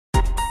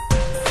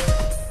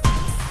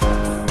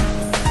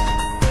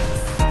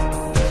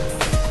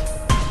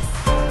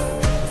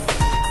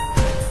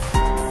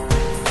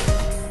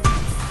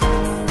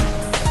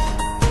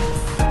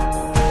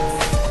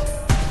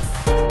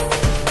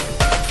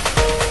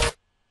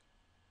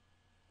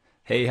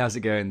Hey, how's it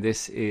going?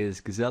 This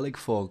is Gazellig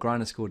for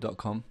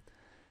grinderscore.com.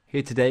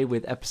 Here today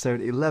with episode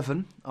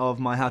 11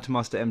 of my How to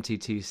Master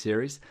MTTs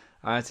series.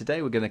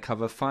 Today we're going to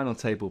cover final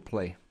table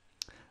play.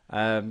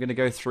 I'm going to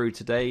go through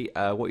today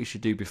what you should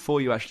do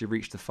before you actually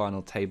reach the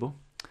final table.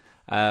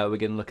 We're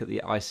going to look at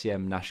the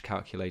ICM Nash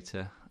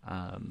calculator,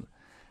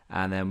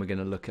 and then we're going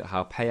to look at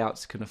how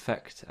payouts can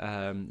affect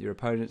your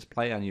opponent's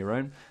play and your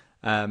own.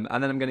 And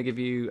then I'm going to give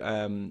you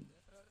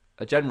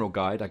a general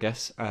guide, I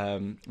guess,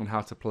 on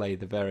how to play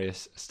the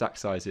various stack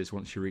sizes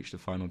once you reach the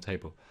final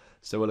table.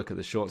 So we'll look at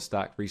the short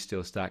stack,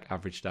 re-steal stack,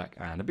 average stack,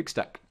 and a big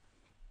stack.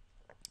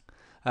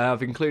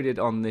 I've included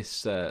on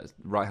this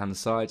right-hand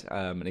side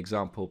an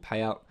example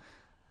payout.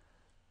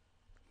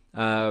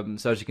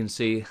 So as you can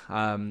see,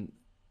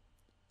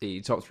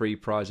 the top three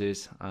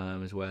prizes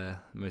is where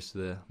most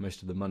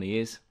of the money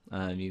is.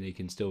 You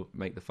can still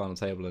make the final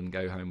table and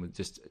go home with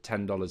just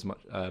 $10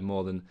 much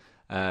more than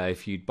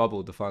if you'd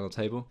bubbled the final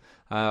table.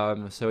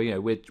 So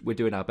we're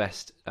doing our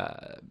best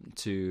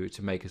to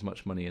make as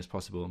much money as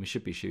possible, and we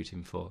should be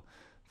shooting for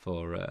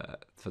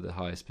the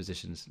highest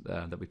positions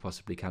that we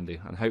possibly can do.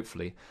 And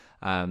hopefully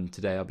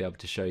today I'll be able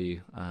to show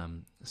you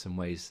some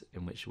ways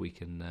in which we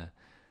can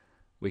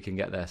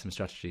get there, some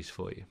strategies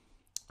for you.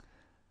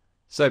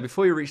 So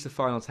before you reach the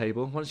final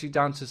table, once you're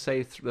down to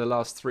say the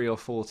last 3 or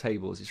 4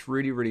 tables, it's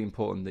really, really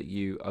important that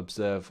you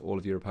observe all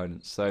of your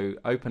opponents. So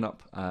open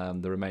up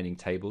the remaining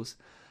tables.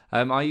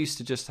 I used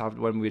to just have,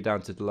 when we were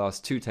down to the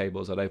last 2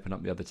 tables, I'd open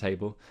up the other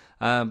table.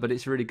 But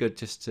it's really good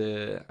just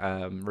to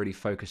really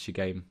focus your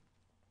game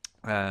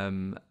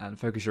and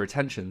focus your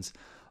attentions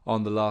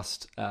on the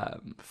last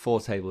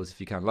 4 tables if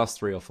you can, last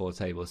 3 or 4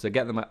 tables. So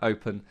get them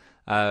open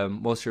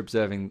whilst you're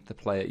observing the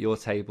play at your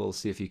table.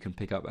 See if you can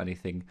pick up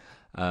anything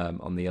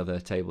on the other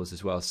tables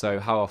as well. So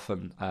how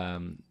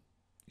often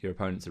your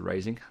opponents are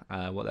raising,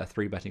 what their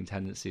 3-betting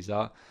tendencies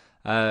are,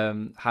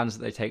 hands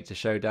that they take to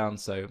showdown.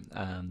 So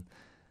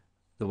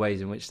the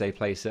ways in which they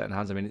play certain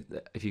hands. I mean,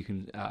 if you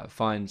can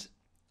find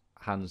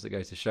hands that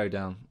go to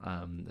showdown,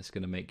 that's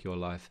going to make your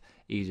life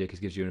easier because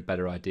it gives you a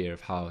better idea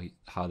of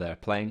how they're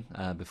playing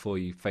before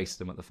you face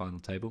them at the final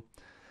table.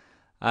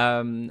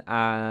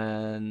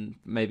 And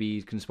maybe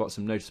you can spot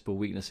some noticeable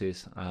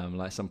weaknesses,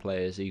 like some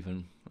players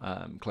even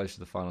close to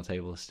the final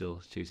table are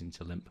still choosing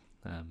to limp.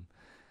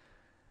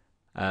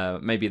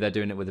 Maybe they're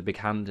doing it with a big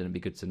hand, and it'd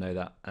be good to know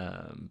that,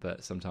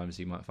 but sometimes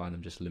you might find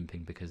them just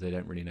limping because they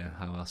don't really know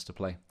how else to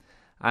play.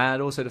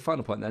 And also the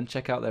final point then,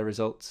 check out their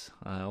results,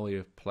 all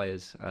your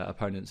players'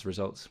 opponents'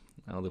 results,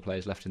 all the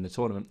players left in the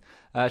tournament.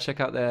 Check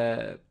out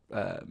their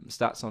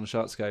stats on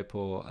Sharkscope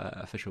or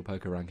official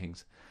poker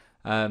rankings,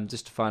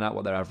 just to find out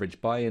what their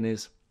average buy-in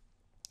is,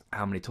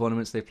 how many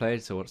tournaments they've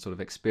played, so what sort of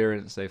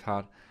experience they've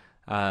had,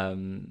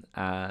 and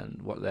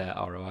what their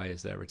ROI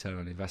is, their return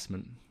on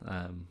investment,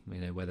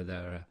 whether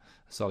they're a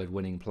solid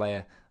winning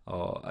player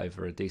or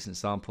over a decent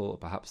sample, or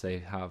perhaps they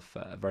have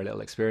very little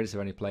experience, they've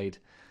only played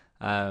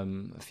a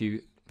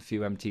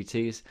few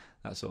MTTs,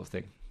 that sort of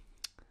thing.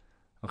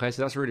 Okay,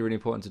 so that's really, really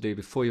important to do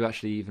before you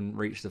actually even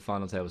reach the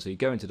final table. So you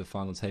go into the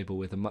final table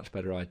with a much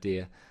better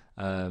idea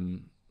of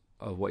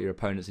what your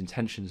opponent's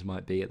intentions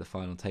might be at the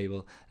final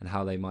table and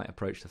how they might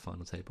approach the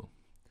final table.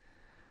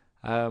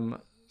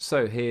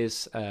 So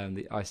here's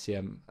the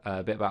ICM,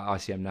 a bit about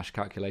ICM Nash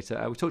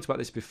calculator. We talked about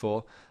this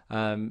before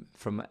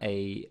from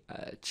a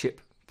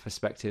chip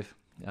perspective.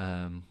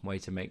 Way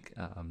to make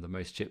the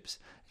most chips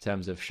in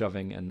terms of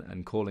shoving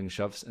and calling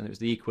shoves, and it was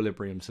the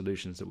equilibrium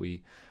solutions that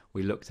we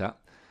looked at.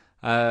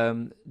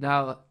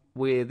 Now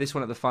with this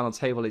one at the final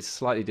table, it's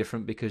slightly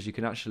different because you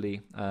can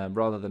actually,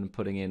 rather than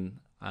putting in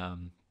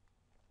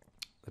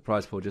the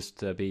prize pool just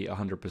to be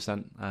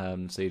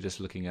 100%, so you're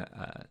just looking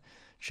at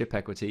chip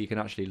equity, you can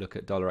actually look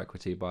at dollar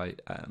equity by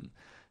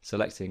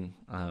selecting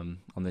on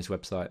this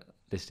website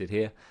listed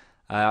here,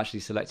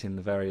 actually selecting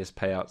the various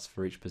payouts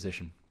for each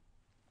position.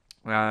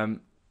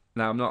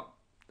 Now, I'm not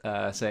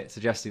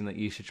suggesting that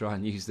you should try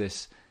and use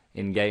this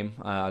in-game.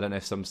 I don't know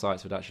if some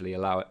sites would actually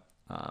allow it,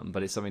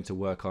 but it's something to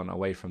work on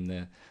away from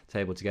the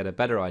table to get a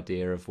better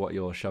idea of what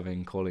your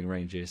shoving calling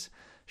ranges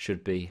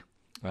should be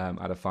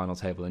at a final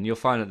table. And you'll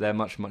find that they're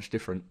much, much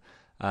different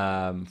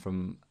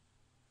from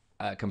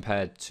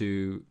compared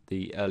to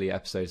the earlier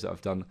episodes that I've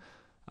done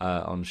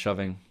on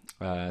shoving,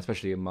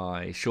 especially in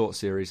my short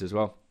series as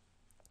well,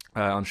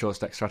 on short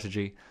stack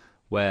strategy,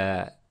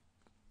 where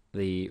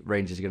the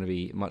range is going to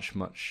be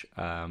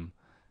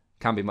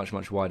can be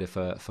much wider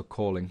for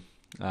calling,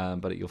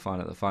 but you'll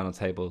find at the final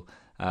table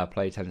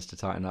play tends to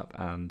tighten up,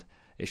 and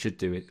it should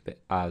do it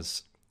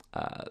as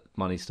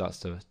money starts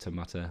to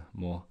matter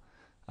more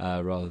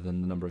rather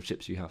than the number of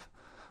chips you have.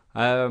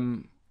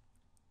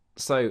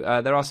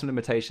 So there are some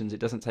limitations.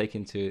 It doesn't take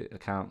into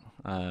account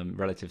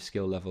relative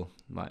skill level,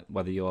 like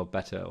whether you're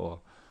better or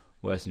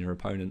worse than your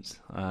opponents.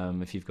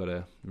 If you've got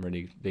a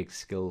really big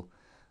skill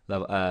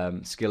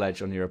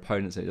edge on your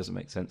opponents, it doesn't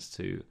make sense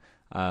to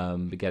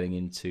be getting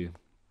into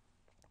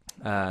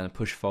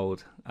push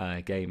fold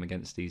game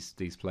against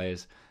these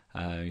players.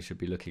 You should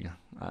be looking,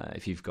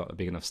 if you've got a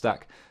big enough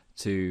stack,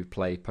 to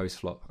play post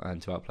flop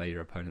and to outplay your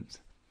opponents.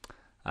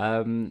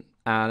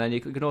 And then you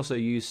can also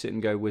use sit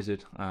and go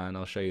wizard, and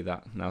I'll show you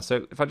that now.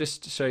 So if I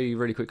just show you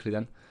really quickly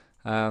then,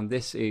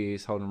 this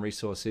is holding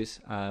resources.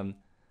 Now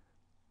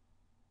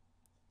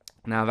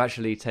I've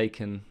actually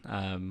taken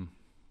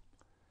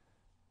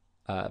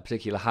a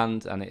particular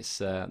hand, and it's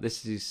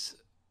this is,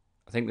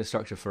 I think, the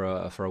structure for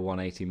a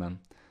 180 man.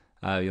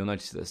 You'll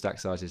notice that the stack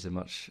sizes are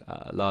much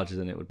larger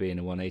than it would be in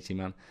a 180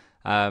 man.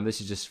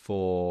 This is just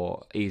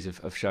for ease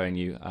of showing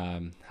you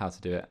how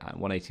to do it.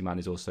 180 man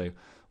is also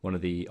one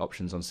of the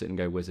options on sit and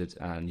go wizard,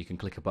 and you can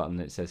click a button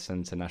that says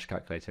send to Nash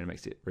calculator, and it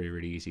makes it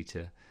really easy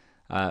to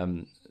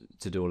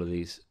do all of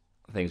these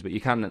things. But you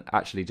can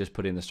actually just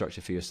put in the structure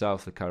for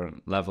yourself, the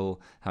current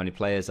level, how many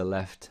players are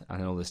left,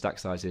 and all the stack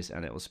sizes,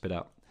 and it will spit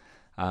out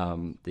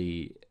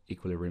the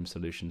equilibrium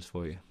solutions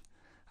for you.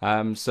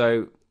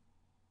 So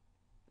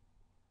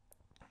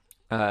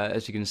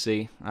as you can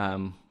see,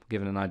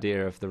 given an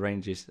idea of the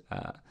ranges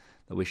that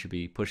we should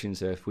be pushing.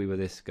 So if we were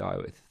this guy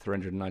with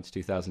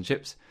 392,000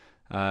 chips,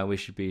 we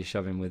should be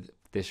shoving with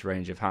this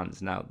range of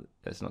hands. Now,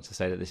 that's not to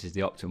say that this is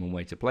the optimum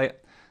way to play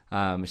it.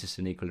 It's just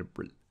an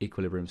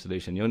equilibrium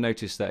solution. You'll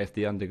notice that if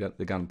the under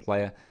the gun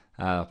player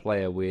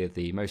with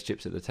the most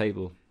chips at the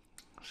table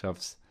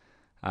shoves,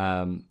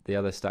 the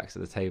other stacks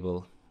at the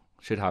table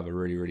should have a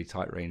really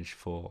tight range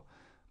for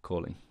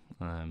calling.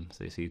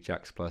 So you see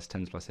jacks plus,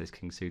 tens plus, ace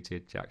king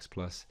suited, jacks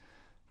plus,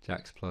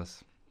 jacks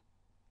plus.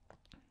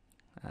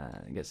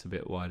 It gets a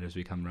bit wider as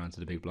we come around to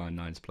the big blind,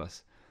 nines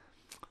plus.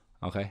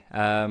 Okay.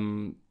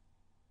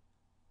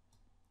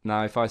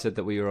 Now, if I said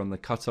that we were on the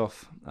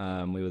cutoff,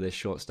 we were this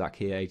short stack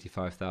here,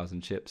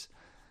 85,000 chips,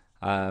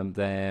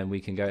 then we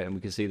can go and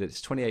we can see that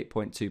it's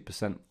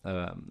 28.2%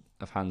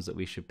 of hands that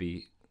we should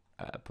be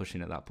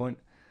pushing at that point.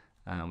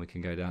 And we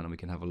can go down and we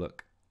can have a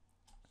look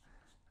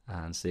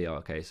and see, oh,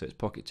 okay, so it's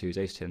pocket twos,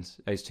 ace tens,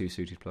 ace two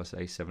suited plus,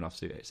 ace seven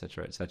offsuit,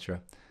 etc.,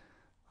 etc.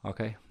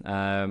 Okay,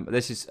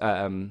 this is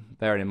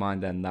bearing in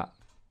mind then that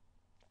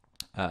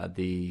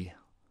the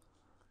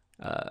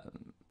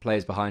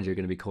players behind you are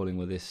going to be calling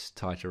with this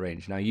tighter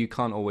range. Now, you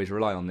can't always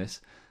rely on this.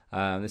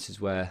 This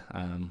is where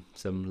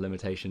some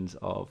limitations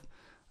of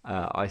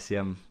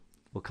ICM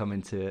will come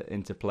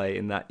into play.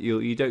 In that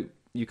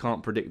you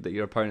can't predict that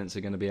your opponents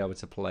are going to be able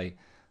to play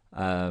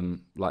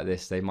like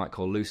this. They might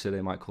call looser,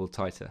 they might call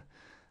tighter.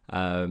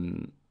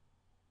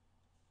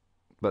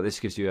 But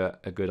this gives you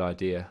a good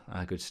idea,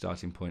 a good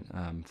starting point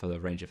for the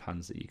range of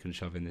hands that you can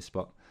shove in this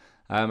spot.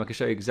 I can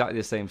show you exactly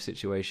the same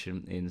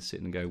situation in sit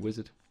and go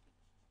wizard.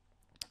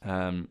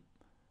 Here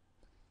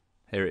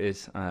it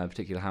is, a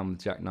particular hand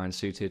with jack nine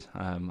suited.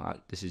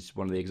 This is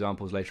one of the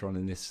examples later on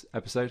in this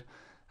episode.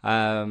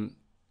 And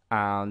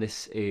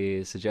this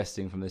is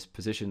suggesting from this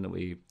position that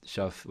we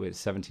shove with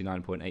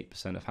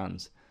 79.8% of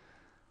hands.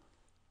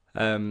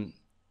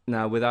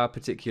 Now, with our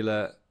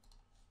particular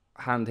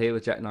hand here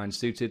with jack nine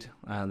suited,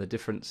 the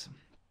difference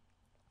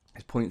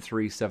is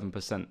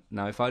 0.37%.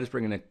 Now, if I just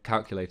bring in a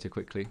calculator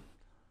quickly,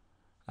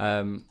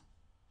 let's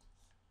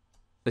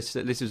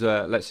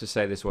just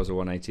say this was a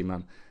 180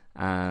 man,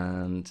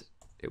 and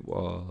there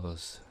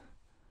was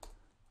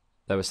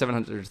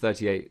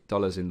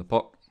 $738 in the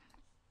pot,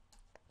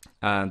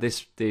 and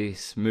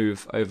this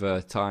move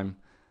over time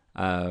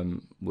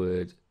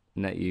would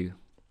net you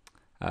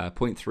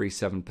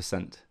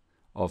 0.37%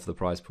 of the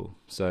prize pool.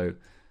 So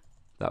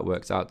that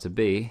works out to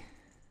be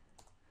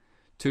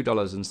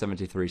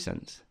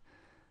 $2.73.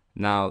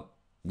 Now,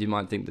 you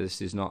might think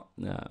this is not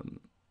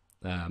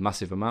a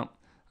massive amount,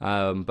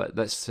 but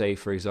let's say,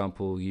 for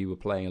example, you were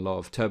playing a lot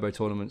of turbo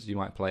tournaments. You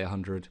might play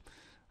 100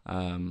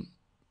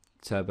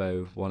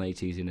 turbo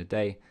 180s in a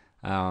day.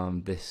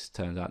 This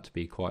turns out to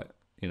be quite,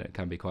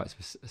 can be quite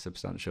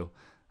substantial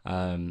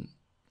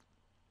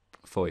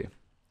for you.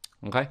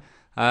 Okay.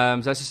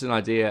 So that's just an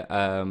idea.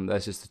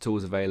 There's just the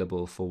tools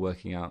available for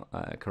working out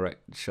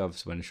correct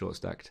shoves when short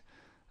stacked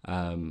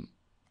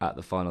at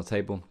the final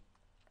table.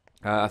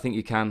 I think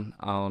you can,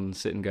 on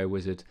sit and go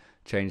wizard,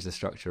 change the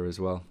structure as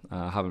well.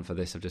 I haven't for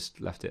this. I've just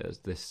left it as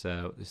this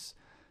this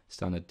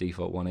standard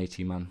default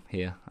 180 man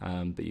here.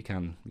 But you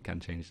can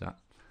change that.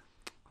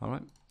 All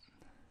right.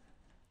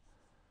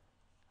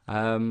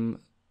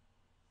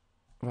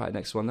 Right,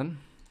 next one then.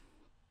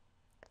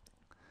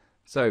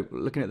 So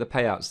looking at the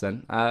payouts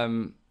then.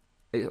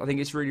 I think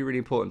it's really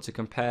important to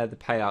compare the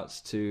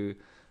payouts to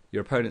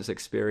your opponent's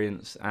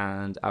experience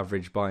and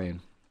average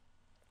buy-in.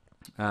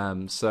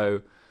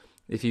 So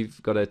if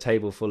you've got a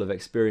table full of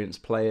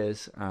experienced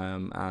players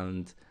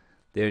and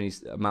the only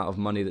amount of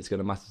money that's going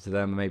to matter to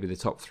them are maybe the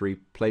top three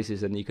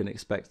places, then you can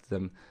expect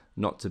them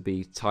not to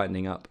be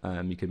tightening up.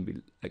 You can be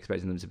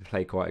expecting them to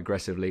play quite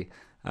aggressively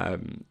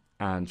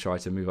and try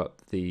to move up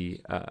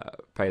the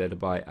pay ladder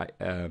by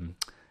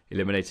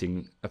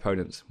eliminating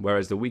opponents,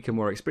 whereas the weaker,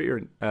 more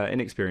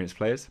inexperienced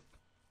players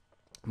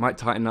might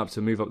tighten up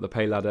to move up the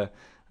pay ladder,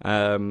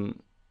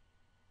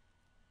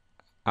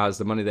 as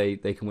the money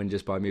they can win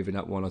just by moving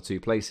up one or two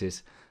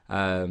places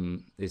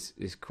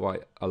is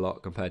quite a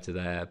lot compared to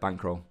their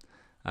bankroll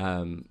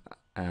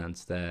and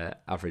their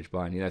average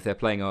buy-in. If they're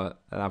playing an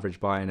average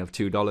buy-in of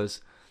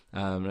 $2,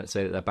 let's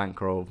say that their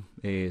bankroll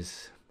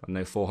is don't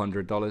know,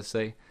 $400,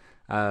 say.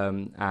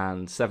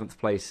 And 7th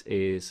place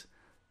is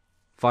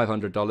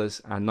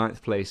 $500, and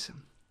 9th place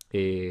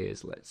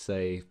is, let's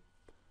say,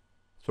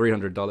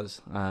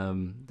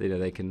 $300.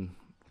 They can,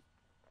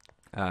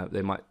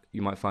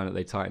 you might find that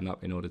they tighten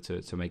up in order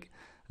to make a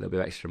little bit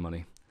of extra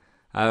money.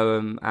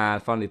 And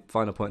finally,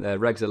 final point there: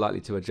 regs are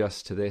likely to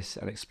adjust to this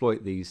and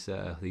exploit these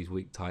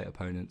weak tight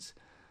opponents.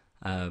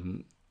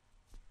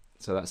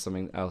 So that's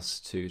something else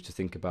to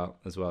think about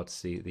as well, to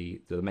see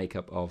the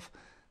makeup of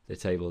the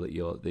table that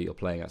you're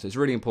playing at. So it's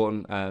really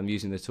important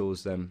using the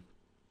tools then,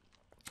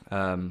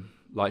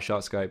 like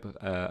Sharkscope,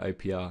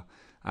 OPR,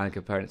 and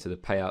comparing it to the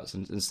payouts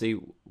and see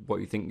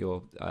what you think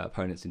your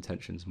opponent's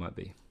intentions might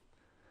be.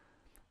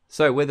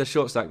 So with a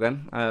short stack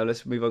then,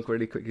 let's move on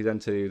really quickly then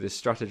to the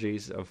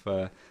strategies of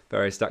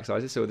various stack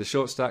sizes. So with a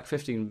short stack,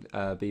 15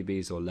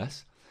 BBs or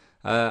less,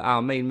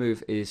 our main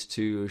move is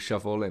to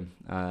shove all in.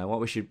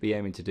 What we should be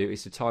aiming to do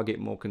is to target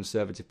more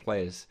conservative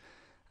players.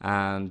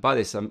 And by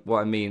this, what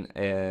I mean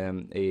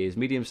is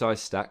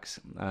medium-sized stacks,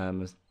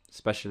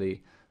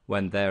 especially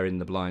when they're in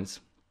the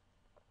blinds,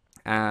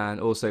 and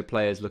also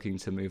players looking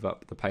to move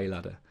up the pay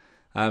ladder.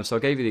 So I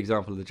gave you the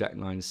example of the Jack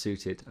 9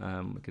 suited.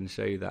 We can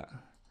show you that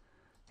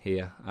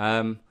here.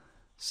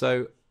 So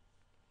you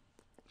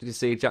can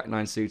see Jack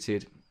 9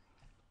 suited.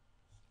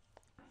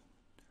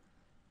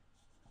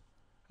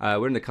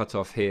 We're in the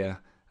cutoff here,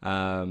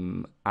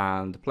 and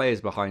the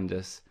players behind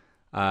us,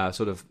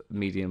 sort of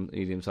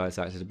medium-sized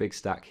stacks. There's a big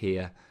stack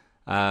here,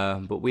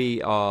 but we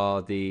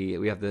have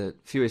the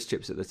fewest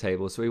chips at the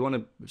table, so we want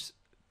to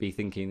be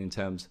thinking in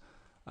terms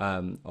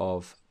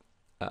of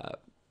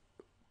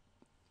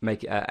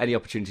make any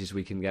opportunities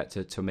we can get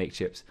to make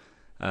chips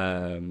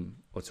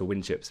or to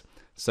win chips.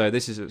 So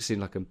this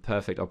seems like a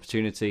perfect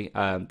opportunity.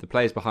 The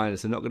players behind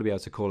us are not going to be able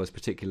to call us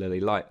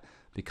particularly light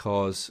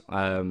because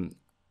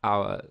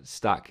our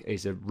stack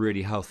is a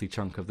really healthy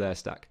chunk of their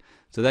stack.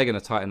 So they're going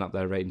to tighten up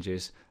their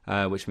ranges,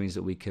 which means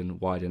that we can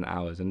widen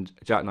ours. And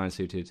Jack 9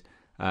 suited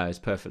is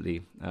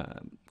perfectly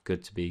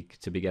good to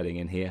be getting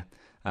in here,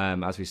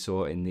 as we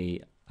saw in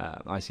the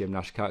ICM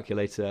Nash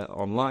calculator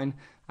online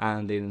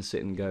and in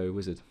Sit and Go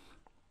Wizard.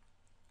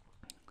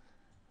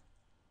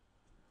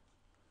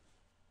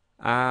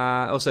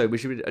 Also, we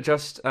should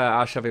adjust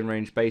our shoving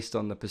range based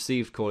on the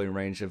perceived calling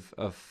range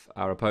of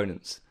our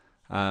opponents.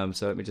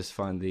 So let me just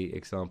find the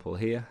example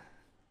here.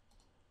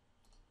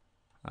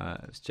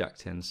 It's Jack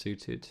 10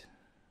 suited.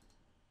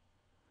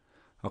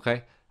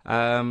 Okay,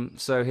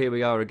 so here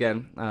we are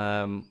again.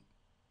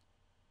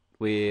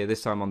 We're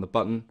this time on the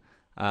button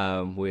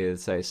with,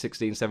 say,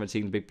 16,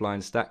 17 big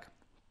blind stack.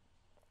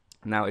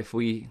 Now, if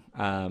we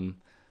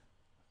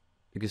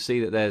you can see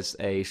that there's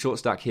a short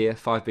stack here,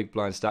 5 big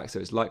blind stacks, so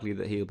it's likely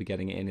that he'll be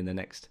getting it in the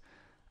next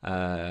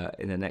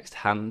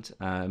hand.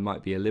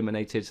 Might be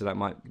eliminated, so that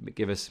might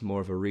give us more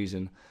of a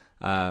reason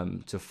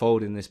to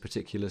fold in this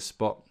particular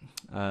spot.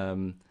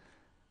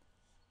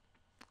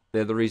 The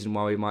other reason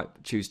why we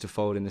might choose to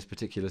fold in this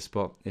particular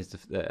spot is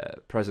the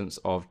presence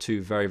of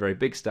 2 very, very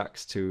big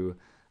stacks to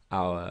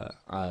our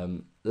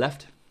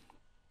left,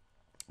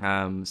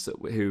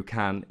 who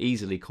can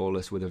easily call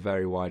us with a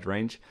very wide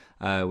range,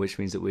 which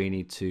means that we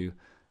need to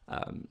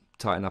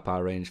tighten up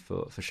our range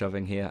for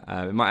shoving here.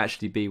 It might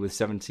actually be with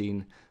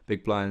 17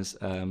 big blinds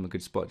a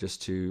good spot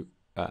just to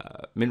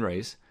min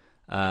raise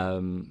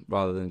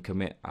rather than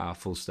commit our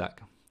full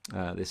stack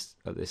at this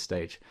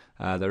stage.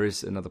 There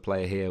is another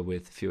player here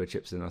with fewer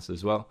chips than us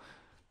as well.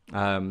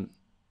 So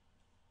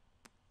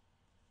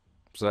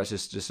that's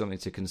just something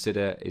to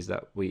consider, is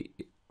that we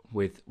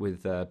with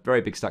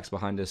very big stacks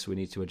behind us, we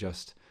need to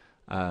adjust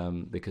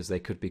because they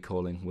could be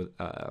calling with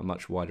a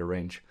much wider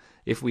range.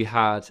 If we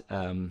had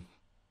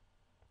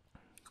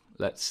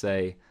let's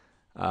say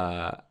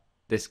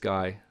this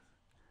guy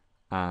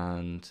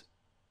and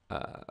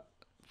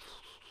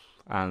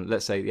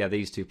let's say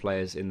these 2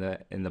 players in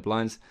the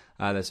blinds,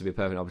 this would be a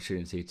perfect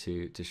opportunity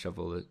to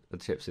shovel the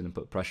chips in and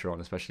put pressure on,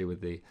 especially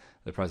with the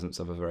presence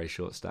of a very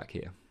short stack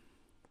here.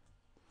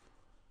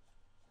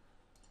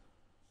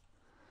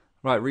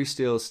 Right,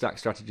 re-steal stack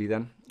strategy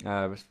then.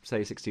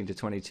 Say 16 to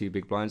 22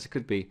 big blinds. It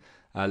could be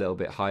a little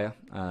bit higher,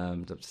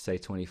 up to say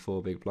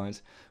 24 big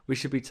blinds. We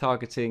should be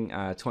targeting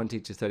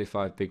 20 to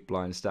 35 big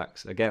blind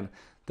stacks. Again,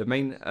 the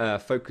main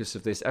focus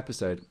of this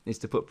episode is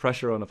to put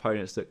pressure on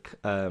opponents that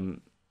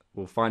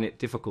will find it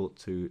difficult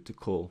to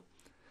call.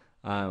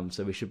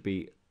 So we should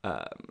be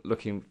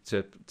looking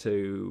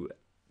to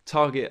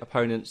target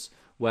opponents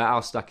where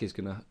our stack is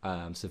going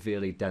to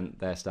severely dent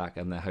their stack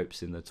and their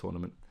hopes in the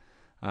tournament.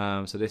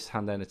 So this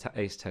hand then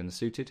ace 10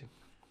 suited.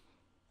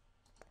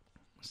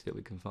 Let's see if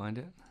we can find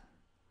it.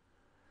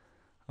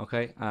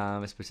 Okay,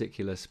 this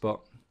particular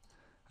spot,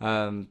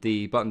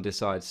 the button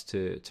decides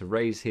to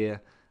raise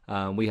here.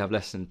 We have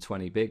less than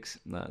 20 bigs,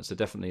 so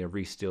definitely a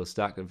re-steal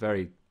stack. A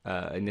very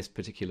in this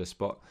particular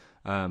spot,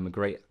 a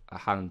great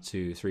hand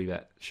to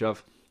 3-bet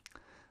shove.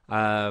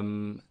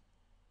 And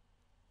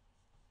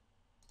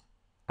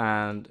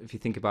if you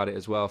think about it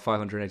as well,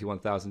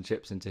 581,000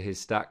 chips into his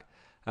stack.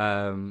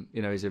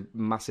 is a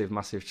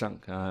massive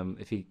chunk.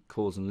 If he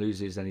calls and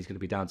loses, then he's going to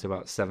be down to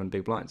about 7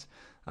 big blinds.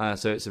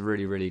 So it's a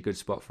really good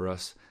spot for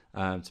us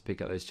to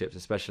pick up those chips,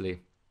 especially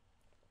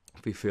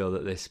if we feel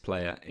that this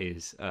player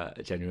is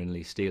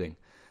genuinely stealing.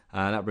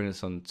 And that brings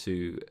us on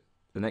to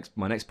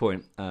my next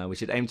point. We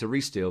should aim to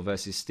re-steal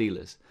versus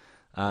stealers.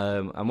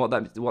 And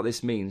what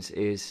this means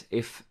is,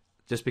 if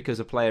just because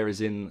a player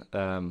is in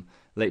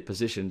late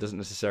position doesn't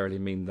necessarily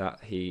mean that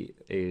he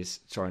is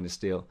trying to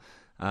steal.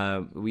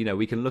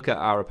 We can look at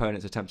our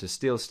opponent's attempt to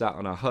steal stat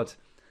on our HUD,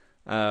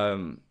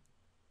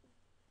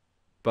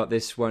 but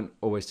this won't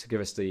always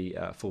give us the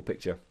full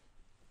picture.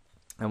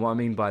 And what I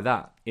mean by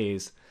that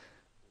is,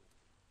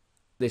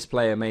 this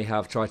player may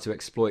have tried to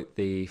exploit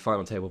the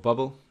final table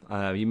bubble.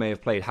 You may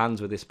have played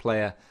hands with this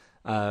player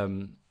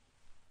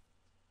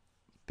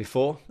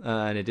before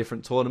in a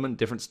different tournament,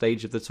 different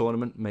stage of the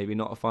tournament, maybe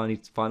not a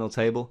final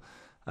table.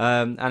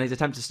 And his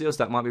attempt to steal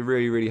stat might be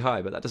really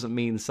high, but that doesn't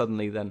mean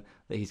suddenly then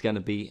that he's going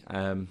to be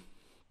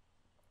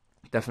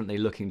definitely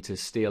looking to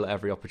steal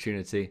every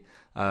opportunity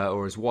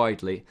or as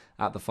widely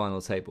at the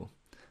final table,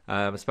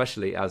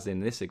 especially as in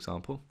this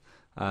example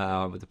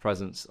with the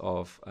presence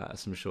of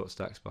some short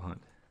stacks behind.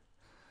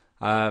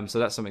 So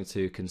that's something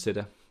to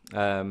consider.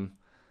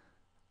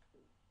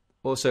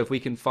 Also, if we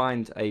can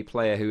find a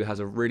player who has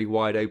a really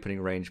wide opening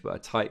range but a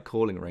tight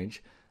calling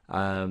range,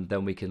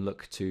 then we can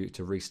look to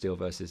re-steal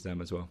versus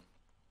them as well.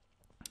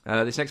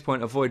 This next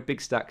point, avoid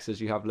big stacks as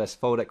you have less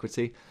fold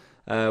equity.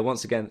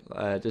 Once again,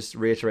 just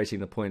reiterating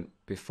the point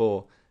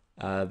before,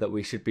 that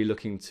we should be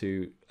looking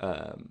to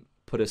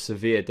put a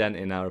severe dent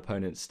in our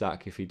opponent's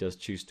stack if he does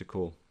choose to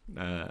call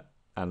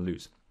and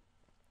lose.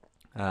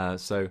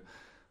 So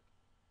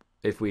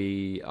if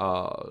we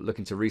are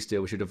looking to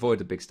re-steal, we should avoid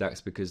the big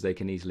stacks because they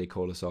can easily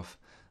call us off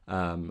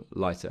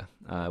lighter,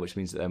 which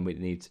means that then we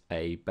need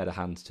a better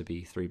hand to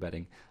be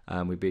 3-betting.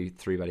 We'd be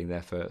 3-betting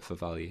there for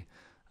value.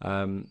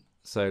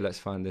 So let's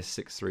find this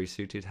 6-3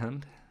 suited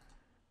hand.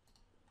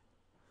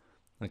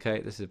 Okay,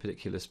 this is a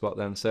particular spot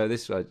then. So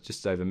this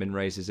just over min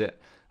raises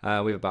it. We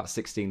have about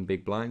 16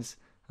 big blinds.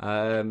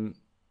 Two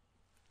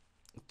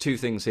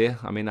things here.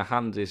 I mean, the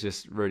hand is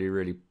just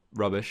really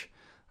rubbish.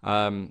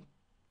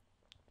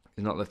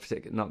 Not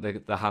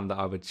the hand that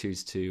I would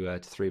choose to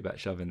 3-bet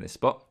shove in this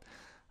spot.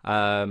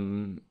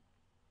 And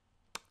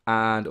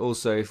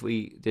also, if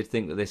we did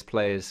think that this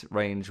player's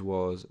range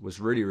was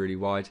really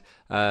wide,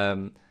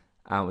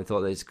 and we thought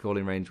that his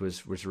calling range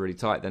was really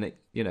tight, then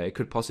it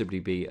could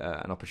possibly be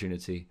an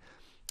opportunity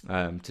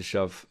to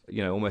shove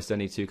almost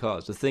any 2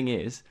 cards. The thing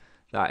is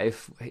that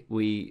if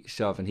we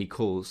shove and he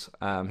calls,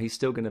 he's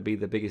still going to be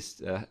the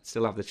biggest,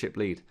 still have the chip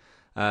lead,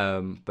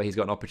 but he's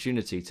got an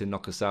opportunity to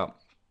knock us out.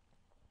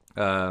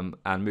 And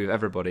move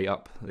everybody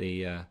up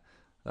the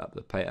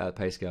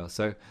pay scale.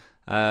 So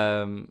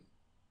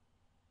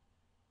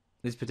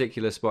this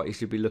particular spot, you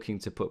should be looking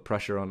to put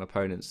pressure on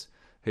opponents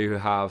who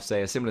have,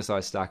 say, a similar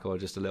size stack or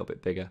just a little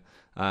bit bigger.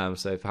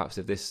 So perhaps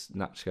if this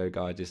Nacho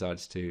guy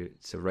decides to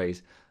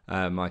raise,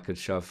 I could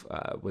shove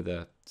with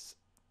a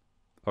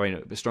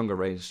stronger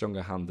range,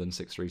 stronger hand than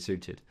 6-3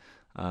 suited,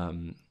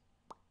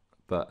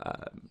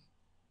 but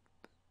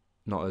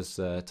not as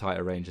tight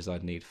a range as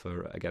I'd need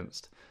for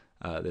against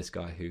this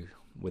guy who,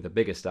 with a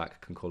bigger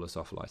stack, can call us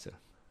off lighter.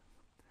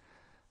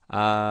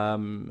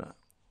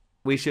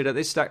 We should, at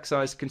this stack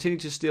size, continue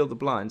to steal the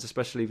blinds,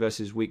 especially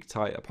versus weak,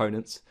 tight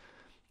opponents.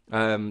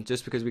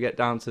 Just because we get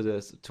down to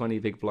the 20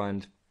 big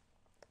blind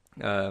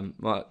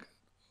mark,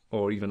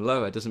 or even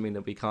lower, doesn't mean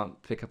that we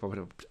can't pick up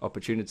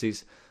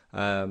opportunities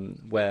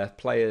where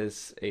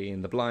players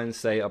in the blinds,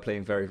 say, are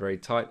playing very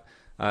tight.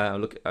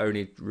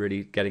 Only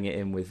really getting it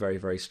in with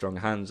very strong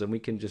hands, and we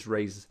can just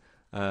raise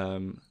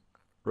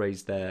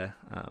their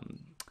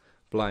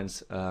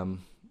blinds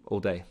all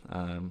day,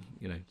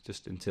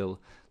 just until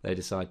they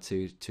decide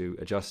to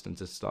adjust and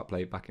to start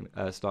playing back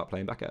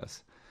at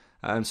us.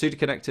 Suited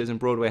connectors and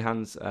Broadway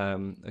hands are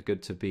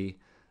good to be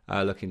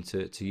looking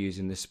to use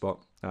in this spot,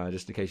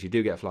 just in case you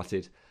do get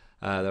flatted.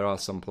 There are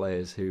some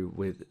players who,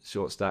 with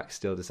short stacks,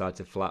 still decide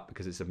to flat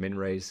because it's a min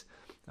raise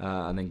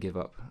and then give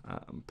up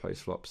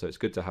post flop. So it's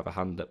good to have a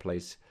hand that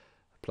plays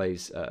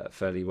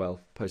fairly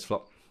well post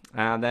flop.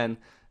 And then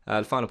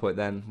the final point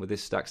then, with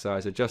this stack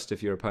size, adjust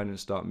if your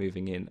opponents start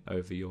moving in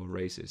over your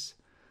raises.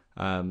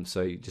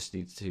 So you just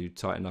need to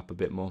tighten up a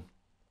bit more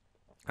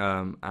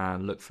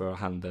and look for a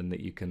hand then that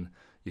you can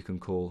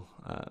call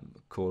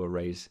a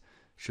raise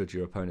should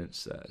your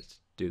opponents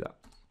do that.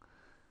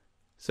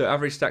 So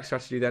average stack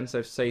strategy then,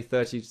 so say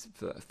 30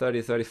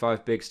 to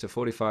 35 bigs to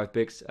 45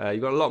 bigs,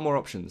 you've got a lot more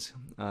options.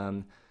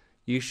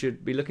 You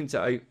should be looking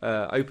to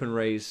open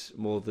raise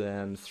more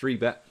than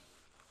 3-bet.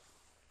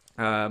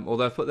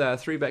 Although I've put there,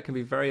 3-bet can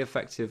be very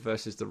effective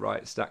versus the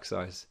right stack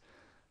size.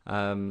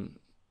 So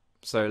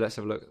let's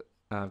have a look.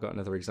 I've got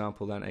another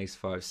example then,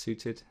 ace-5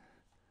 suited.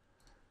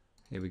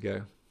 Here we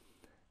go.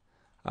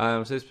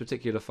 So this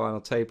particular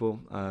final table,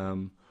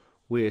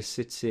 we're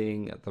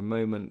sitting at the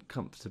moment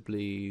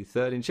comfortably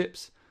third in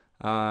chips,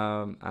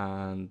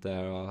 and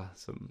there are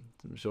some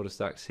shorter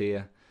stacks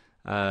here.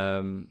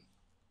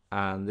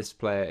 and this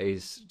player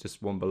is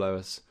just one below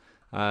us.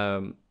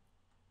 And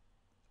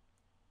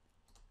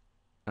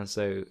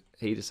so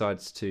he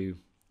decides to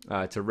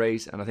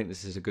raise, and I think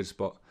this is a good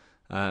spot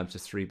to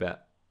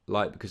 3-bet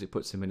light, because it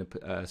puts him in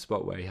a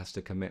spot where he has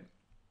to commit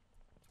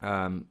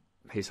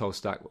his whole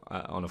stack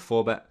on a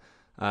 4-bet.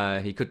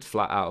 He could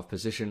flat out of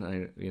position,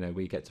 and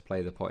we get to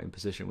play the pot in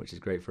position, which is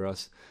great for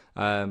us.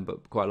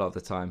 But quite a lot of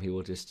the time, he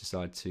will just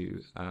decide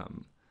to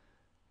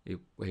he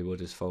will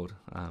just fold,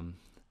 and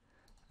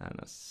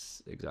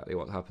that's exactly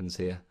what happens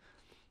here.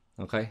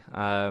 Okay.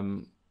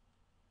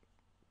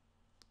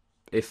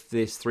 If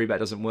this 3-bet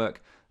doesn't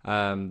work,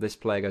 this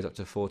player goes up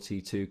to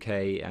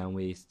 42k and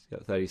we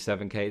got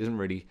 37k. It doesn't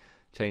really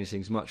change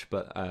things much,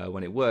 but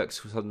when it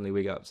works, suddenly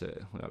we go up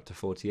to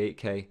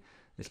 48k.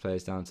 This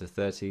player's down to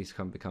 30,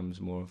 so becomes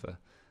more of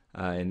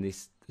a in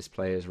this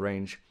player's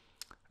range.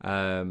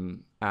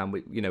 And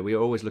we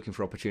are always looking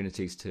for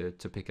opportunities to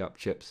pick up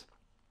chips.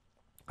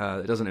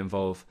 It doesn't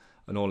involve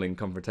an all-in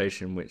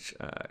confrontation, which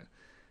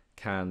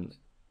can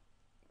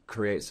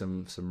create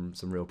some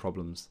real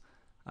problems,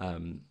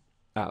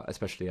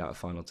 especially out of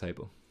final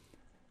table.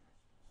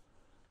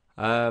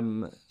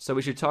 So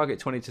we should target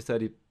 20 to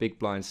 30 big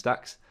blind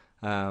stacks.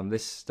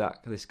 This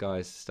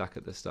guy's stack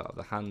at the start of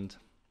the hand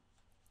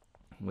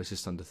was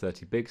just under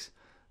 30 bigs.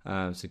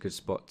 It's a good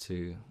spot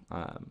to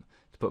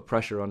put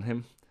pressure on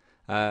him.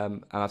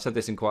 And I've said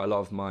this in quite a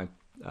lot of my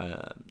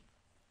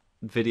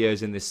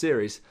videos in this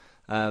series,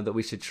 that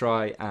we should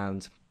try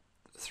and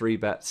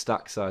 3-bet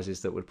stack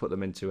sizes that would put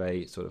them into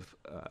a sort of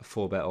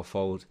 4-bet or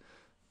fold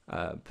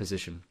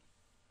position.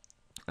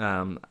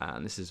 And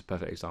this is a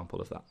perfect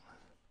example of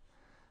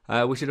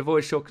that. We should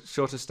avoid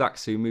shorter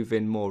stacks who move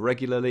in more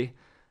regularly.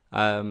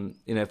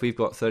 If we've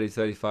got 30,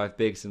 35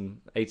 bigs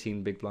and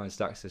 18 big blind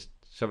stacks just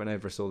shoving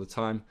over us all the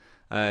time,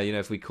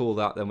 if we call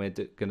that, then we're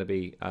going to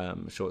be a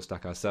short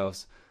stack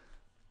ourselves.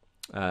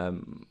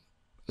 Doesn't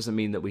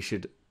mean that we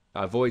should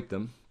avoid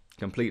them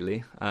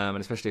completely, and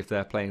especially if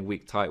they're playing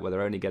weak tight where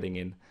they're only getting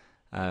in,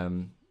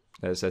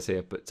 as it says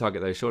here, but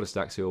target those shorter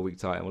stacks who are weak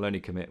tight and will only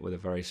commit with a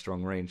very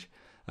strong range.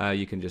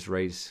 You can just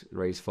raise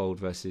fold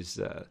versus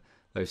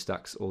those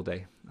stacks all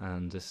day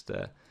and just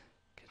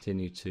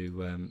continue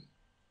to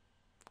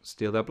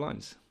steal their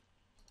blinds.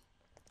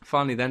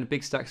 Finally then,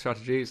 big stack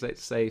strategies,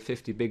 let's say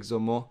 50 bigs or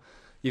more.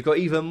 You've got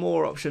even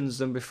more options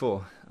than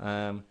before.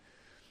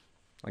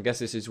 I guess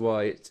this is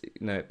why it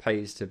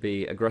pays to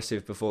be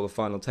aggressive before the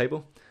final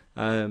table,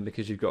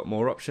 because you've got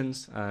more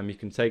options. You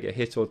can take a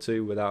hit or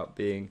two without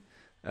being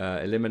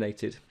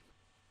eliminated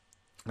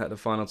at the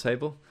final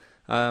table.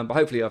 But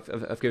hopefully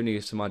I've given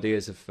you some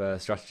ideas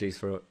of strategies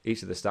for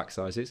each of the stack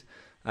sizes.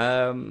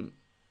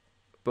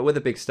 But with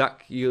a big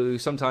stack, you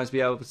sometimes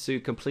be able to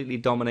completely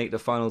dominate the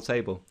final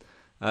table,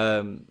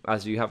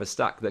 as you have a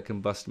stack that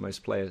can bust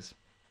most players.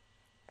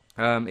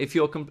 If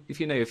you're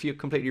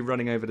completely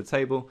running over the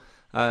table,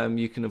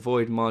 you can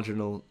avoid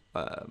marginal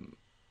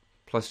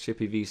plus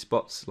chippy V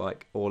spots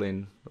like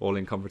all-in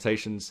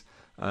confrontations,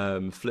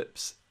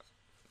 flips,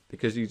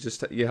 because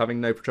you're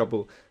having no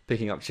trouble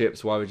picking up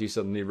chips. Why would you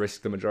suddenly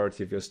risk the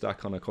majority of your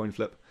stack on a coin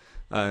flip?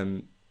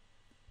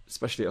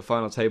 Especially at a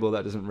final table,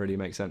 that doesn't really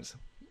make sense.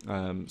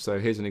 So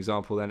here's an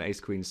example then, ace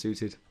queen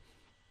suited.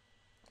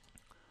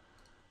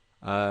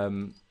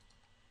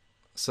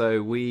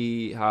 So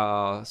we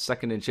are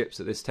second in chips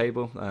at this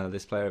table.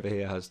 This player over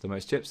here has the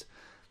most chips.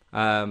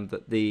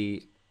 But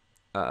the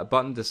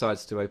button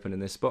decides to open in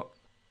this spot,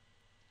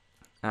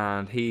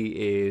 and he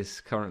is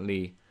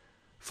currently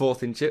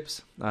fourth in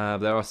chips.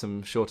 There are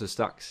some shorter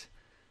stacks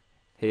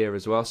here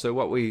as well. So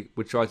what we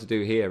would try to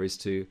do here is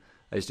to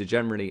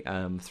generally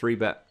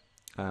 3-bet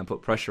and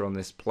put pressure on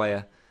this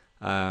player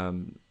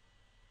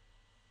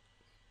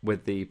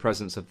with the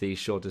presence of these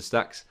shorter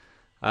stacks.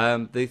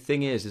 The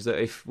thing is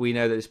that if we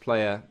know that this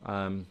player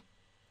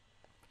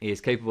is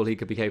capable, he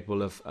could be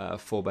capable of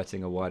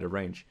 4-betting a wider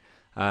range.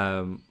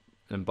 And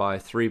by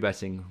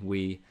 3-betting,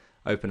 we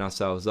open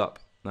ourselves up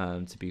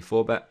to be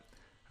 4-bet.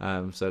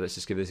 So let's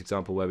just give this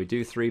example where we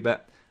do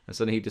 3-bet, and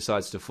suddenly he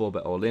decides to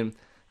 4-bet all in.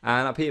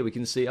 And up here we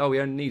can see, we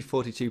only need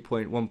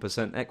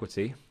 42.1%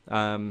 equity.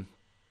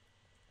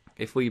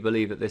 If we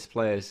believe that this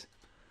player is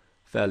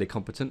fairly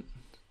competent,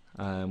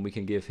 we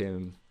can give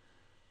him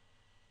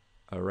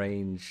a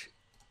range.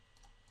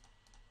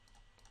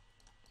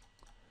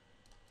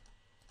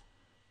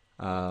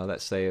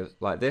 Let's say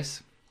like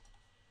this.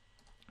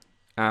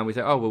 And we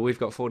say, we've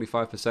got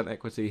 45%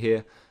 equity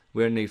here.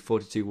 We only need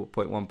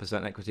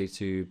 42.1% equity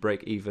to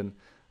break even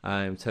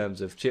in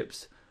terms of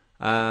chips.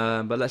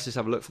 But let's just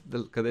have a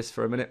look at this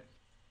for a minute.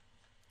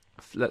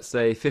 Let's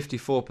say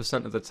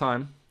 54% of the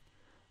time,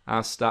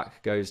 our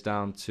stack goes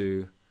down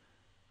to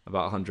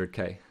about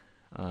 100k.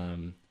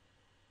 And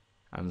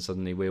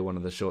suddenly we're one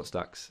of the short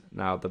stacks.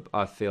 Now,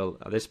 I feel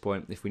at this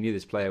point, if we knew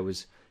this player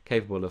was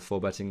capable of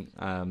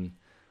 4-betting,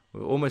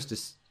 we almost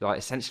just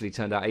essentially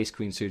turned our ace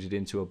queen suited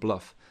into a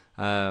bluff.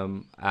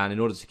 And in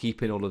order to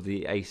keep in all of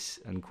the ace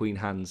and queen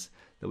hands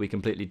that we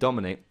completely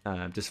dominate,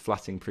 just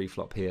flatting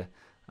pre-flop here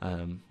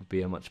would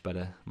be a much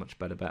better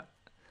bet.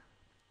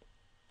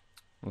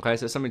 Okay,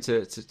 so it's something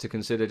to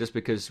consider. Just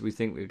because we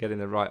think we're getting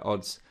the right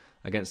odds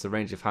against the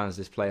range of hands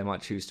this player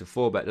might choose to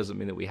 4-bet doesn't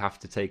mean that we have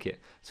to take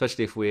it,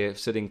 especially if we're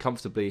sitting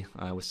comfortably.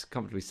 We're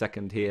comfortably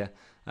second here.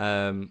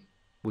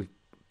 We've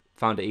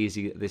found it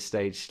easy at this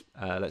stage.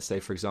 Let's say,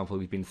 for example,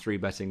 we've been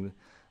 3-betting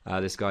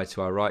this guy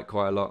to our right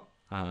quite a lot.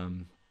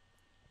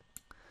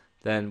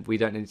 Then we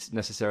don't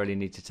necessarily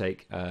need to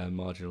take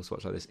marginal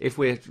spots like this. If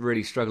we're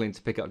really struggling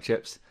to pick up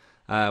chips,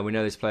 we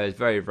know this player is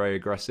very, very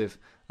aggressive,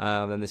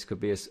 then this could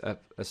be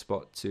a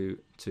spot to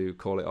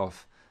call it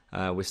off.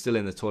 We're still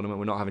in the tournament.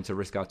 We're not having to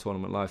risk our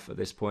tournament life at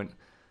this point.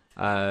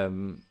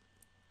 And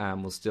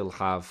we'll still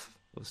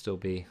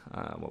be,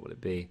 what would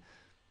it be?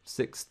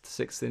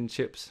 Sixth in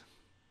chips?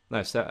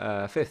 No,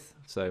 fifth.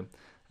 So,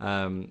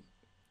 so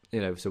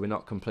we're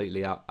not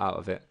completely out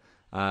of it.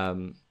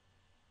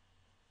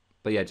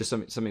 But yeah, just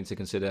something to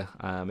consider.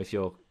 If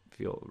you're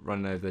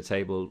running over the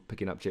table,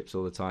 picking up chips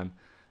all the time,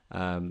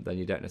 then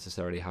you don't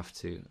necessarily have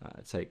to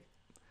take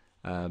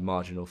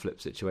marginal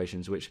flip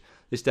situations, which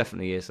this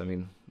definitely is. I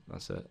mean,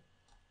 that's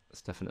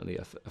definitely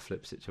a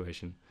flip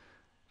situation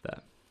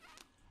there.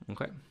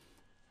 Okay.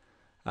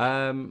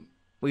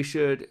 We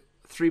should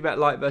 3-bet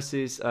light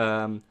versus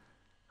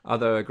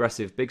other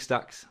aggressive big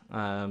stacks.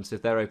 So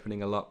if they're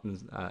opening a lot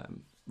and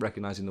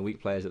recognizing the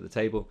weak players at the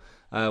table,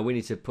 we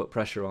need to put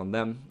pressure on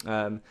them.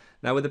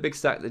 Now with a big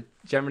stack,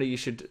 generally you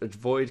should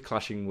avoid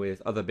clashing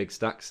with other big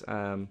stacks.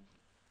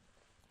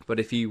 But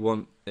if you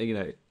want,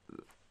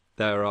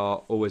 there are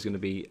always going to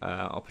be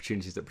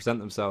opportunities that present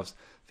themselves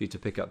for you to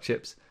pick up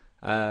chips.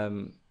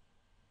 And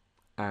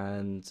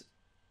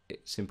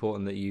it's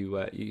important that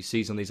you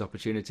seize on these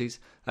opportunities.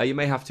 You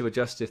may have to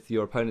adjust if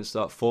your opponents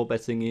start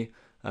 4-betting you,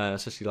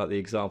 especially like the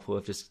example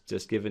I've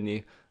just given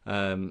you.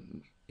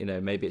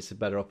 Maybe it's a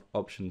better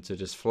option to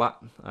just flat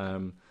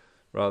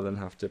rather than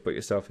have to put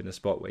yourself in a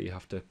spot where you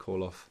have to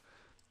call off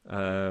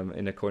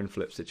in a coin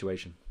flip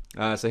situation.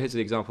 So here's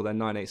the example then,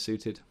 9-8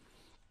 suited.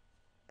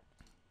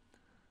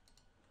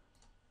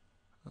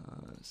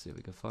 Let's see if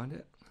we can find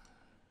it.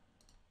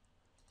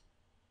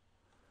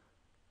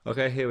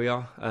 Okay, here we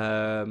are.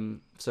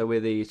 So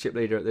we're the chip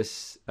leader at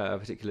this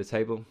particular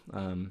table.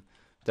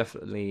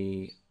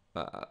 Definitely,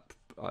 I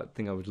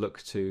think I would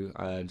look to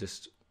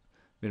just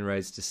min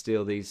raise to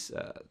steal these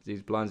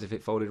blinds if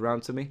it folded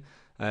round to me.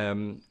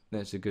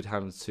 There's a good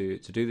hand to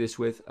do this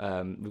with.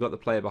 We've got the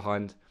player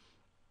behind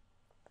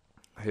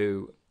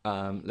who,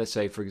 let's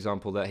say for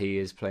example that he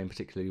is playing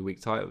particularly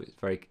weak tight. It's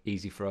very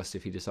easy for us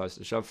if he decides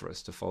to shove for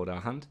us to fold our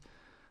hand.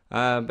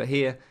 But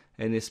here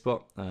in this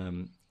spot,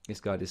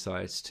 this guy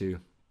decides to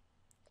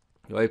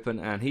open,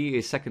 and he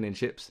is second in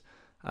chips,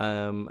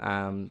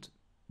 and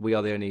we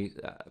are the only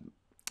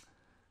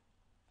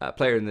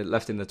player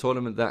left in the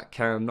tournament that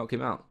can knock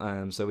him out.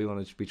 So we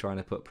want to be trying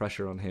to put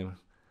pressure on him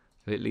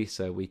at least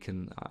so we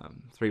can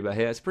 3-bet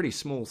here. It's a pretty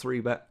small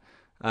 3-bet.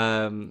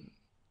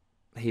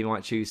 He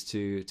might choose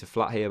to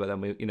flat here, but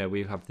then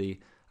we have the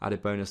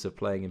added bonus of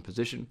playing in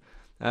position.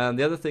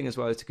 The other thing as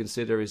well to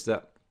consider is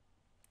that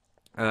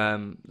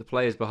the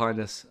players behind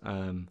us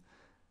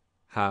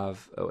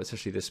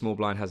especially the small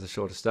blind has a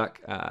shorter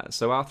stack.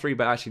 So our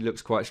 3-bet actually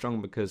looks quite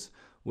strong because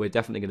we're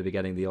definitely going to be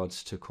getting the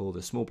odds to call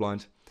the small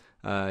blind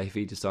if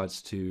he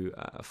decides to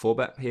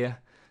 4-bet here.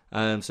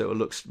 So it will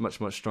look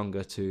much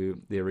stronger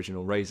to the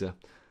original raiser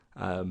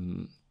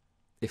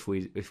if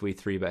we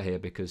 3-bet here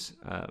because,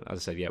 as I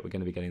said, we're going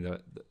to be getting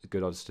the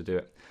good odds to do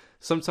it.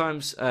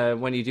 Sometimes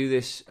when you do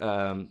this,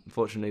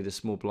 unfortunately, the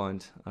small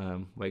blind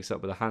wakes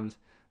up with a hand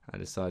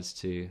and decides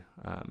to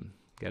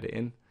get it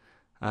in.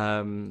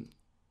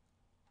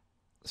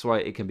 That's why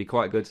it can be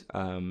quite good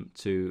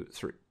to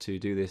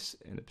do this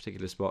in a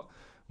particular spot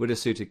with a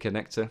suited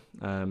connector.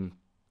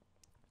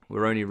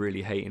 We're only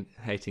really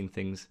hating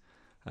things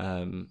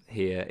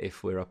here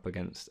if we're up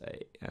against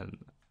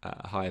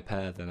a higher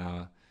pair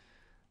than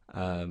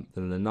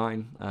the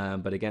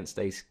 9, but against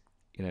ace,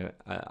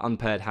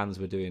 unpaired hands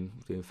we're doing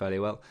fairly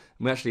well.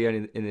 And we actually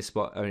only in this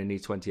spot only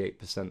need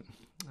 28%,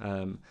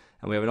 and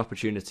we have an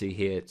opportunity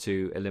here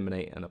to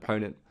eliminate an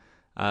opponent.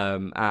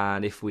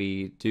 And if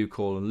we do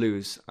call and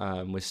lose,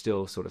 we're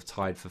still sort of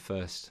tied for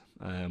first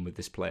with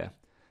this player,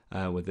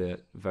 with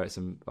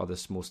some other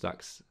small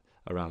stacks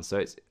around.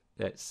 So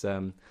it's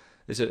an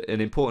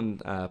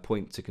important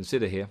point to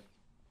consider here.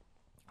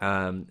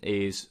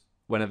 Is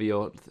whenever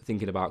you're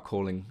thinking about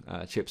calling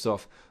chips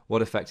off,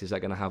 what effect is that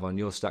going to have on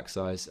your stack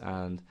size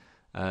and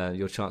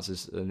your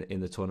chances in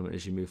the tournament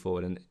as you move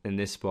forward? And in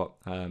this spot,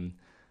 I'm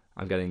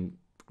getting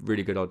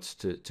really good odds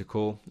to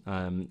call,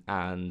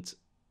 and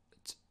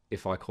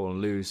if I call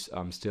and lose,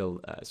 I'm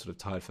still sort of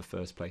tied for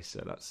first place.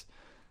 So that's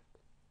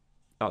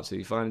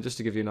absolutely fine. And just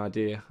to give you an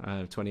idea,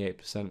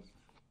 28%.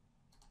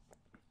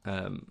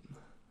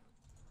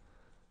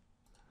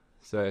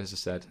 So as I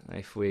said,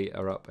 if we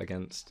are up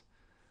against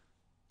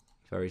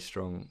very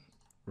strong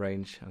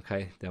range,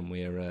 okay, then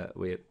we're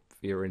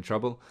in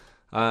trouble.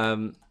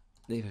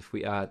 If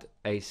we add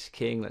ace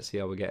king, let's see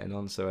how we're getting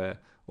on. So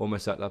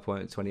almost at that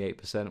point at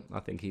 28%. I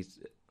think he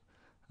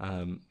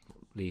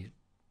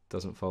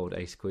doesn't fold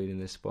ace queen in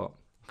this spot.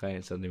 Okay,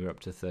 and suddenly we're up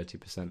to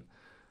 30%.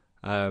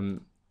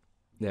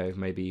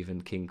 Maybe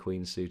even king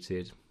queen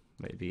suited,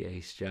 maybe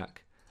ace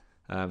jack.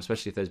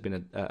 Especially if there's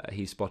been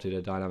he spotted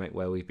a dynamic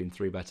where we've been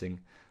 3-betting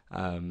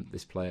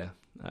this player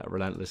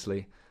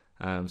relentlessly.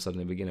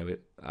 Suddenly,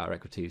 our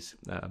equities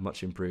are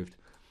much improved.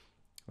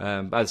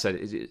 But as I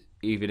said,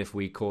 even if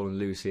we call and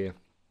lose here,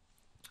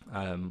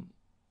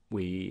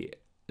 we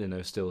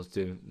still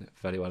do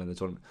fairly well in the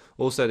tournament.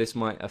 Also, this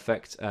might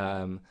affect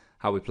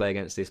how we play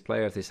against this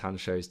player if this hand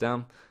shows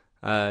down,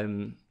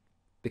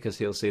 because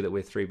he'll see that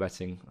we're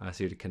 3-betting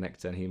suited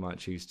connector, and he might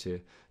choose to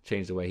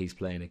change the way he's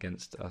playing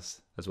against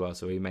us as well.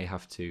 So we may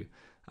have to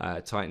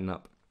tighten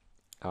up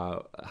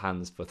our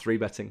hands for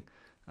 3-betting,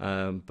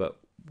 but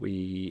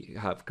we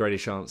have greater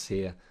chance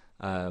here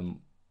when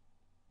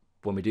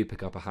we do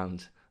pick up a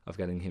hand of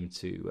getting him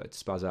to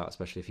spaz out,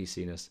 especially if he's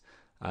seen us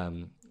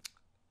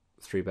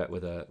 3-bet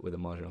with a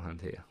marginal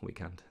hand here. We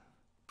can.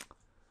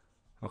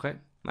 Okay,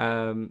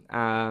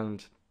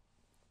 and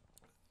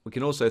we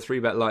can also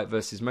 3-bet light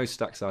versus most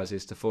stack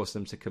sizes to force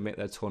them to commit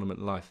their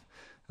tournament life.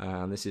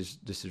 This is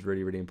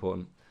really, really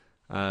important.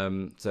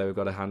 So we've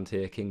got a hand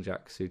here, king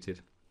jack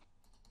suited.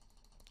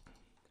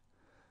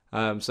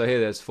 So here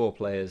there's four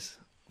players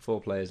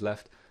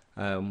left.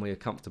 We're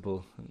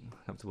comfortable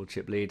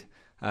chip lead.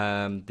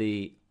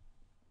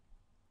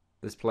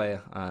 This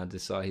player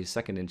he's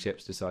second in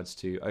chips, decides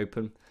to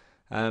open.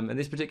 In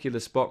this particular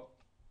spot,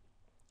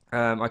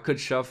 I could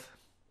shove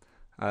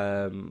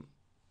and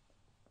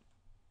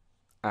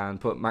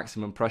put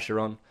maximum pressure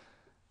on,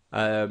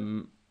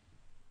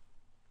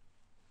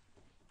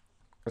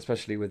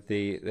 especially with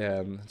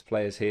the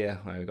players here.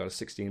 We've got a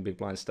 16 big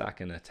blind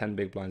stack and a 10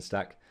 big blind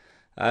stack.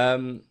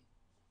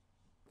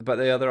 But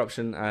the other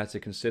option to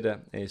consider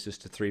is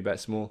just to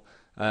 3-bet small.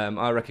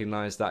 I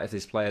recognise that if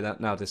this player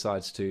now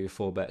decides to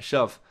 4-bet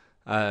shove,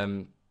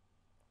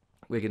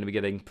 we're going to be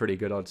getting pretty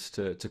good odds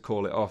to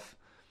call it off,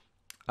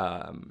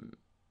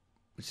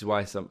 which is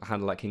why some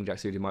handle like king jack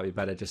suited might be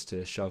better, just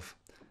to shove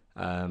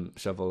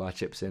all our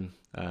chips in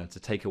to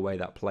take away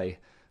that play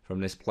from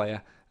this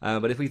player.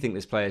 But if we think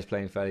this player is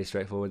playing fairly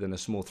straightforward, then a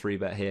small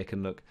 3-bet here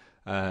can look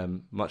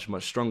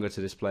much stronger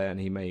to this player,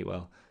 and he may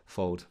well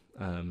fold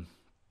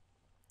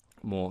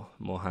more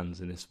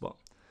hands in this spot.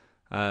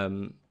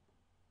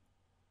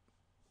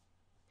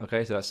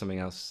 Okay, so that's something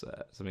else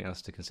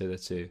to consider,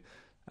 to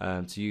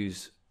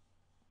use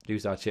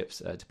our chips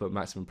to put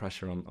maximum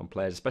pressure on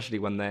players, especially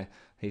when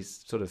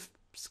he's sort of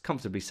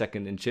comfortably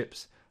second in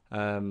chips,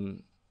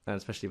 and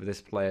especially with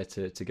this player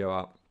to go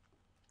up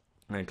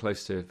and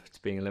close to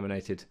being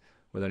eliminated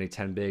with only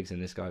 10 bigs,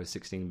 and this guy with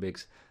 16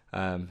 bigs,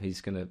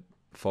 he's going to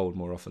fold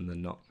more often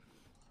than not.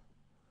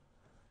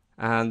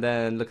 And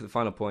then look at the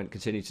final point,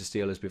 continue to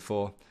steal as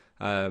before,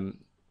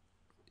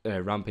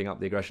 ramping up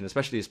the aggression,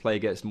 especially as play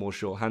gets more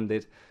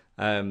short-handed,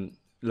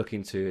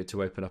 looking to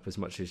open up as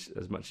much as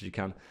you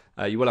can.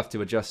 You will have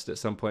to adjust at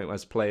some point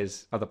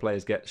as other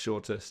players get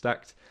shorter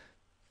stacked,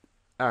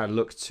 and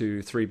look to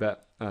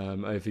 3-bet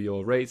over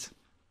your raise.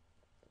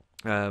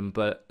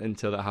 But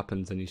until that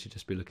happens, then you should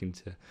just be looking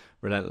to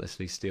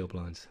relentlessly steal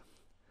blinds.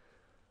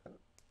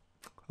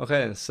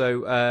 Okay,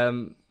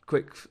 so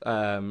quick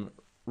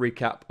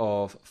recap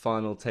of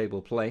final table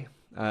play.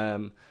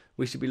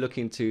 We should be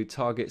looking to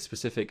target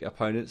specific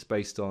opponents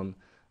based on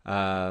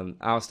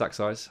our stack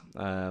size,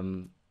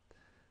 our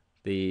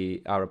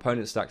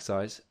opponent's stack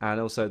size, and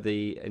also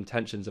the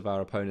intentions of our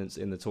opponents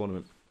in the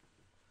tournament.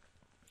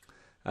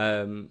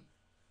 And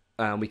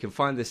we can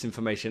find this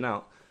information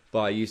out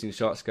by using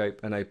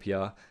Sharkscope and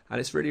OPR, and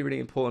it's really, really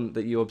important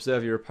that you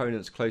observe your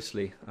opponents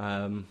closely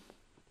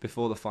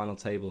before the final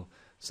table.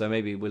 So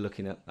maybe we're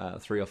looking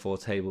at 3 or 4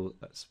 tables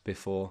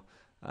before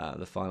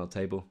the final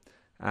table.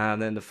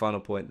 And then the final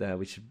point there,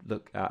 we should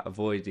look at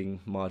avoiding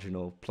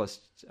marginal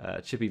plus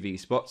chippy V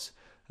spots,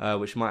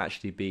 which might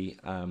actually be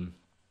a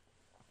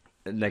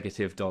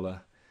negative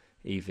dollar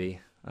EV,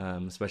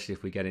 especially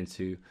if we get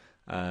into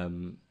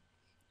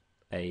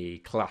a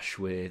clash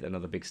with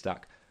another big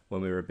stack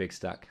when we were a big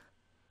stack.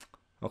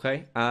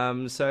 Okay,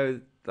 so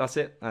that's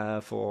it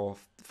for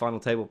final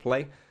table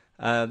play.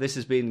 This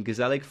has been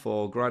Gazellig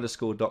for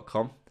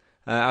grinderschool.com.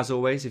 As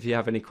always, if you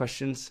have any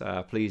questions,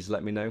 please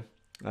let me know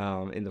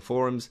in the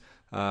forums.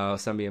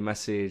 Send me a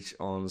message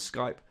on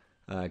Skype,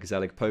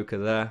 Gazellig Poker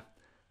there.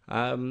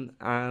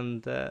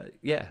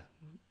 Yeah,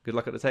 good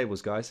luck at the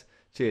tables, guys.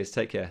 Cheers,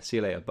 take care, see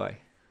you later, bye.